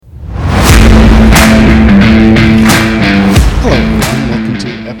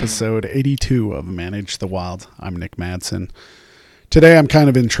episode 82 of Manage the Wild. I'm Nick Madsen. Today I'm kind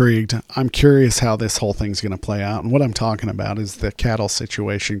of intrigued. I'm curious how this whole thing's going to play out, and what I'm talking about is the cattle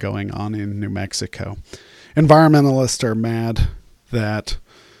situation going on in New Mexico. Environmentalists are mad that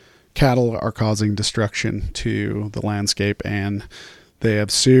cattle are causing destruction to the landscape, and they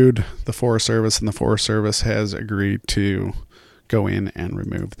have sued the Forest Service, and the Forest Service has agreed to go in and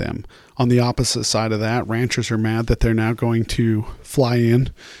remove them. On the opposite side of that, ranchers are mad that they're now going to fly in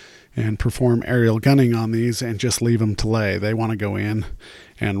and perform aerial gunning on these and just leave them to lay. They want to go in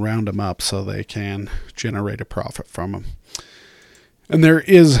and round them up so they can generate a profit from them. And there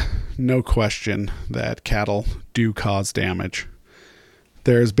is no question that cattle do cause damage.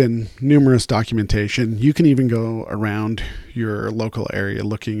 There's been numerous documentation. You can even go around your local area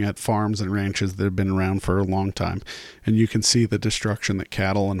looking at farms and ranches that have been around for a long time, and you can see the destruction that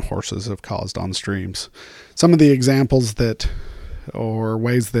cattle and horses have caused on streams. Some of the examples or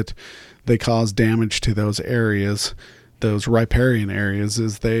ways that they cause damage to those areas, those riparian areas,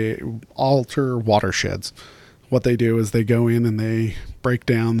 is they alter watersheds. What they do is they go in and they break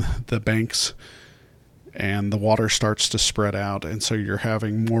down the banks, and the water starts to spread out, and so you're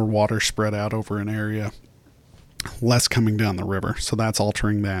having more water spread out over an area, less coming down the river, so that's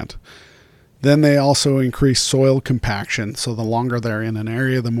altering that. Then they also increase soil compaction, so the longer they're in an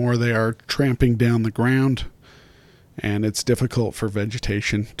area, the more they are tramping down the ground, and it's difficult for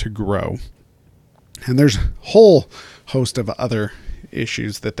vegetation to grow. And there's a whole host of other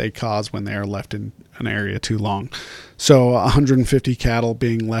issues that they cause when they are left in an area too long. So 150 cattle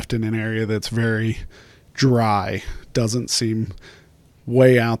being left in an area that's very dry doesn't seem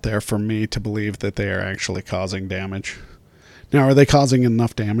way out there for me to believe that they are actually causing damage. Now, are they causing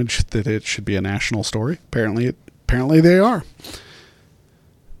enough damage that it should be a national story? Apparently they are.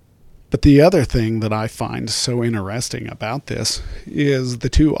 But the other thing that I find so interesting about this is the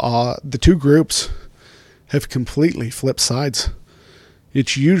two groups have completely flipped sides.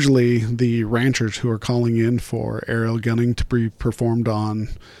 It's usually the ranchers who are calling in for aerial gunning to be performed on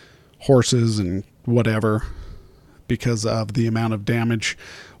horses and whatever because of the amount of damage,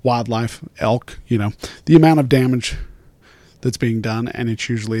 wildlife, elk, the amount of damage that's being done, and it's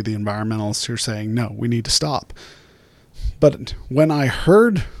usually the environmentalists who are saying, no, we need to stop. But when I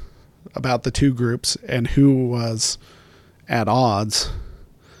heard about the two groups and who was at odds,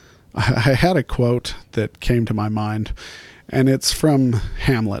 I had a quote that came to my mind, and it's from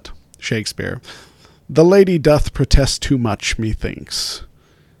Hamlet, Shakespeare. "The lady doth protest too much, methinks."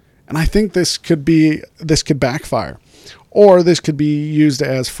 And I think this could backfire, or this could be used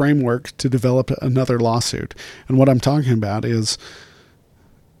as framework to develop another lawsuit. And what I'm talking about is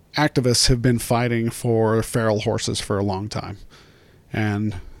activists have been fighting for feral horses for a long time,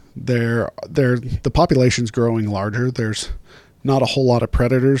 and the population's growing larger. There's not a whole lot of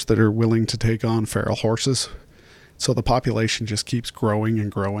predators that are willing to take on feral horses, so the population just keeps growing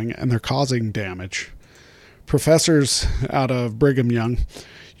and growing, and they're causing damage. Professors out of Brigham Young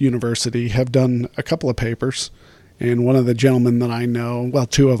University have done a couple of papers, and one of the gentlemen that I know, well,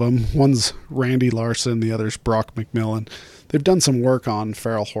 two of them, one's Randy Larson, the other's Brock McMillan. They've done some work on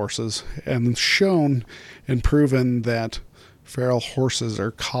feral horses and shown and proven that feral horses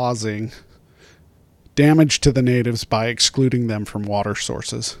are causing damage to the natives by excluding them from water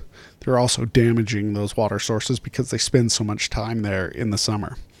sources. They're also damaging those water sources because they spend so much time there in the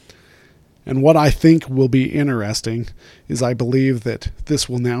summer. And what I think will be interesting is I believe that this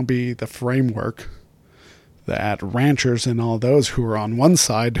will now be the framework that ranchers and all those who are on one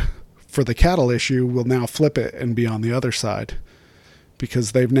side for the cattle issue will now flip it and be on the other side,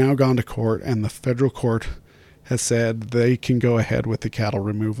 because they've now gone to court, and the federal court has said they can go ahead with the cattle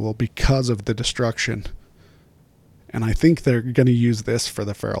removal because of the destruction. And I think they're going to use this for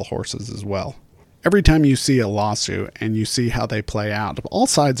the feral horses as well. Every time you see a lawsuit and you see how they play out, all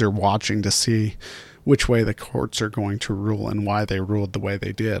sides are watching to see which way the courts are going to rule and why they ruled the way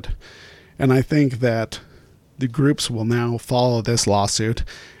they did. And I think that the groups will now follow this lawsuit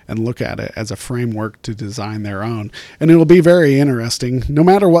and look at it as a framework to design their own. And it'll be very interesting, no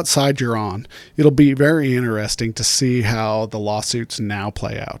matter what side you're on, it'll be very interesting to see how the lawsuits now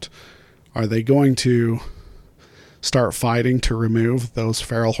play out. Are they going to start fighting to remove those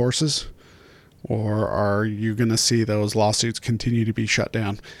feral horses? Or are you going to see those lawsuits continue to be shut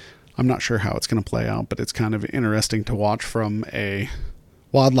down? I'm not sure how it's going to play out, but it's kind of interesting to watch from a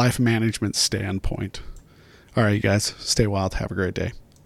wildlife management standpoint. All right, you guys, stay wild. Have a great day.